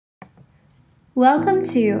Welcome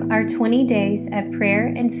to our 20 days of prayer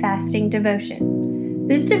and fasting devotion.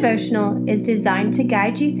 This devotional is designed to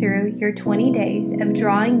guide you through your 20 days of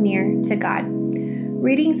drawing near to God.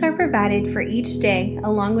 Readings are provided for each day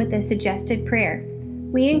along with a suggested prayer.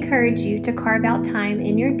 We encourage you to carve out time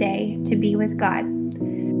in your day to be with God.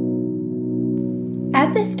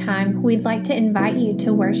 At this time, we'd like to invite you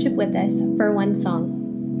to worship with us for one song.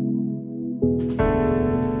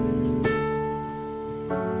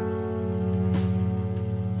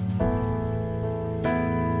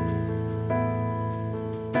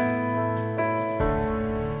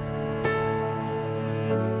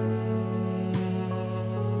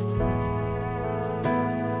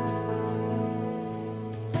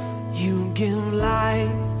 You give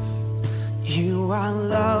life, you are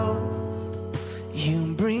love,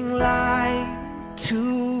 you bring light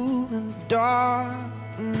to the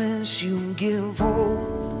darkness, you give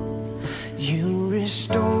hope, you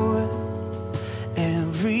restore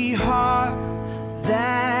every heart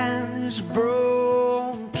that is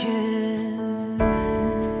broken.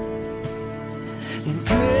 And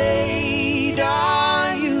great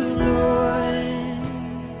are you, Lord.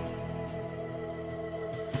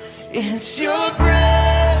 It's your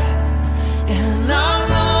breath in our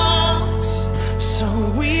lungs, so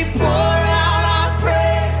we pour out our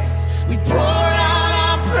praise. We pour out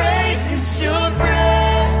our praise. It's your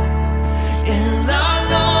breath in our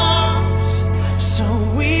lungs, so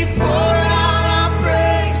we pour out our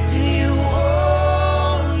praise to you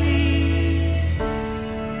only.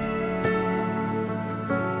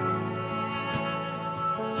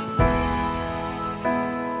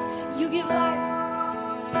 You give life.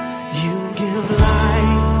 You give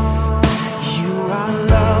life, you are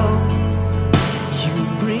love, you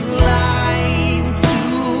bring light to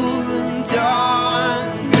the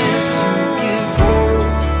darkness, you give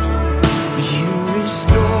hope, you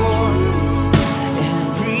restore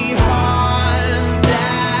every heart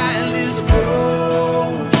that is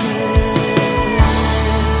broken.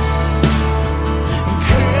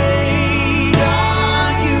 Great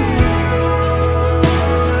are you, Lord.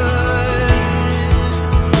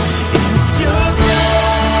 It's your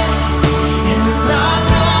breath in our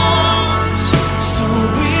lungs, so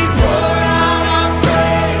we pour out our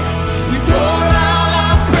praise. We pour out our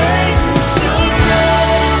praise. It's your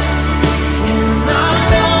breath in our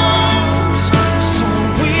lungs, so we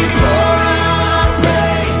pour out our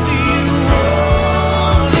praise to you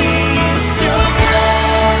only. It's your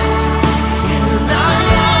breath in our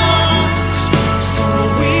lungs, so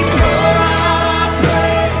we pour out our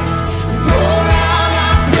praise. We pour out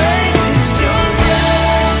our praise. It's your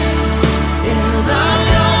breath in our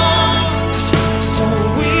lungs, so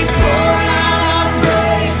we pour out our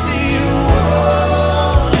praise to you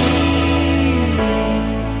only.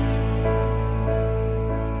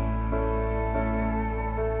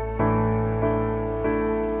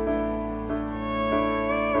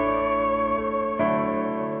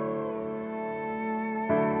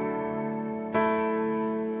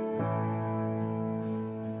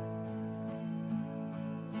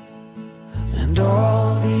 And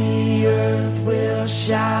all the earth will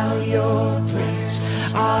shout your praise.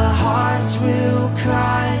 Our hearts will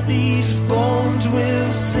cry, these bones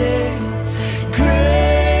will sing.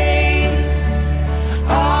 Great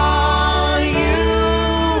are you,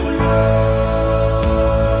 Lord.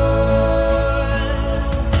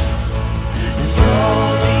 And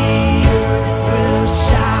all the earth will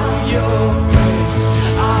shout your praise.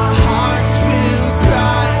 Our hearts will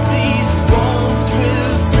cry, these bones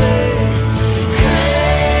will sing. Great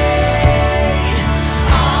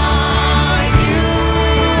are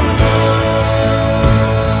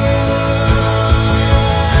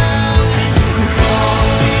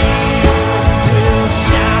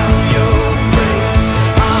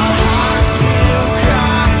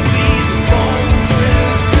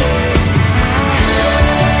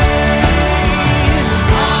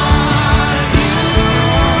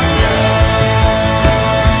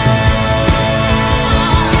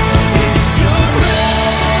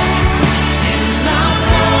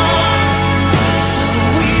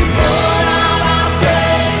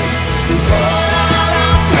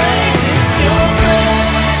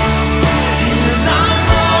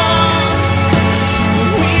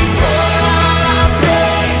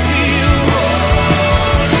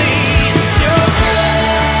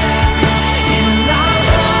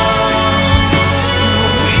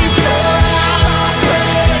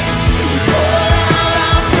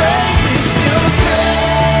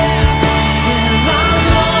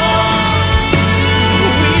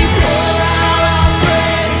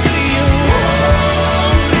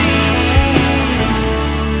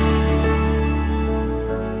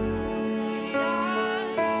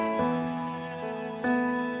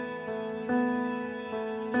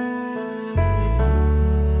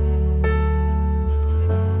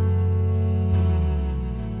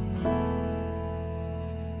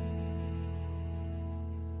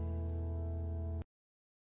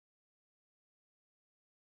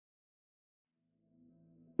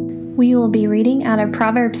We will be reading out of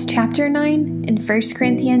Proverbs chapter 9 and 1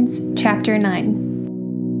 Corinthians chapter 9.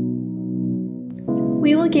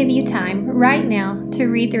 We will give you time right now to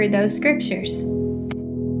read through those scriptures.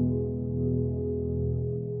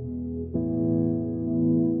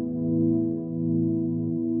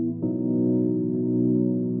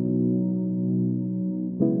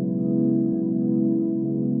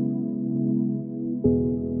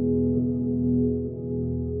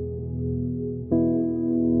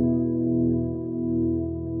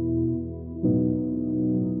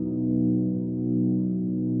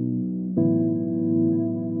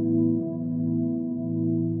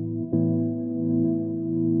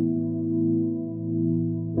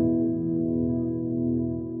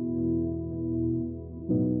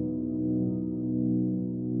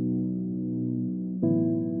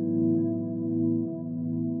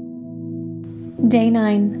 Day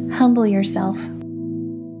 9. Humble yourself.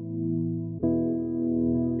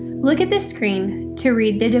 Look at the screen to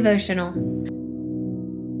read the devotional.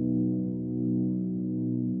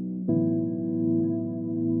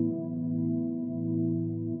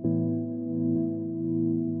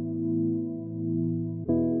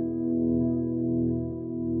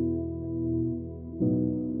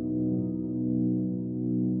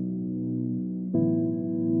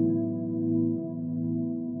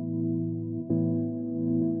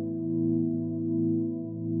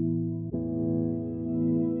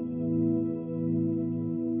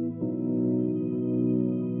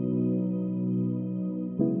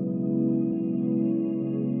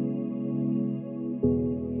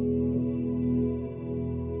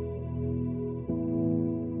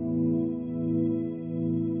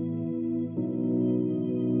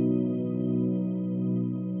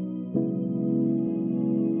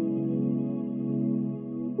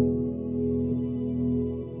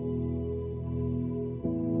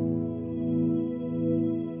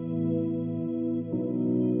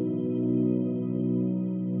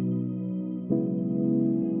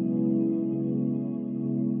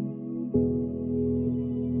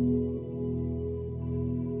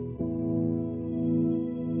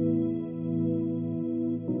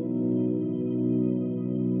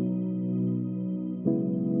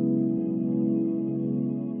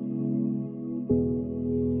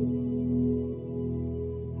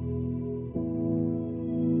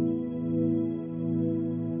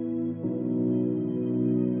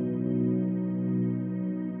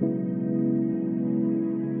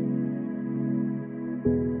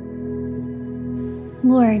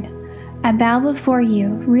 Lord, I bow before you,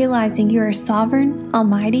 realizing you are sovereign,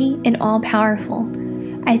 almighty, and all-powerful.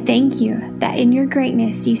 I thank you that in your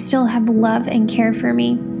greatness you still have love and care for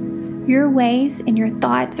me. Your ways and your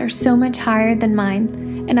thoughts are so much higher than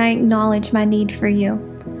mine, and I acknowledge my need for you.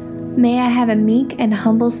 May I have a meek and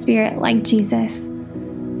humble spirit like Jesus.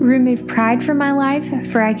 Remove pride from my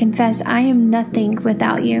life, for I confess I am nothing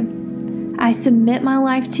without you. I submit my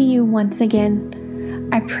life to you once again.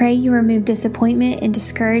 I pray you remove disappointment and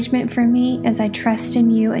discouragement from me as I trust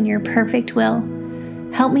in you and your perfect will.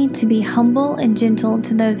 Help me to be humble and gentle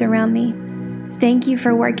to those around me. Thank you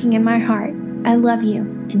for working in my heart. I love you.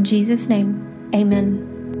 In Jesus' name, amen.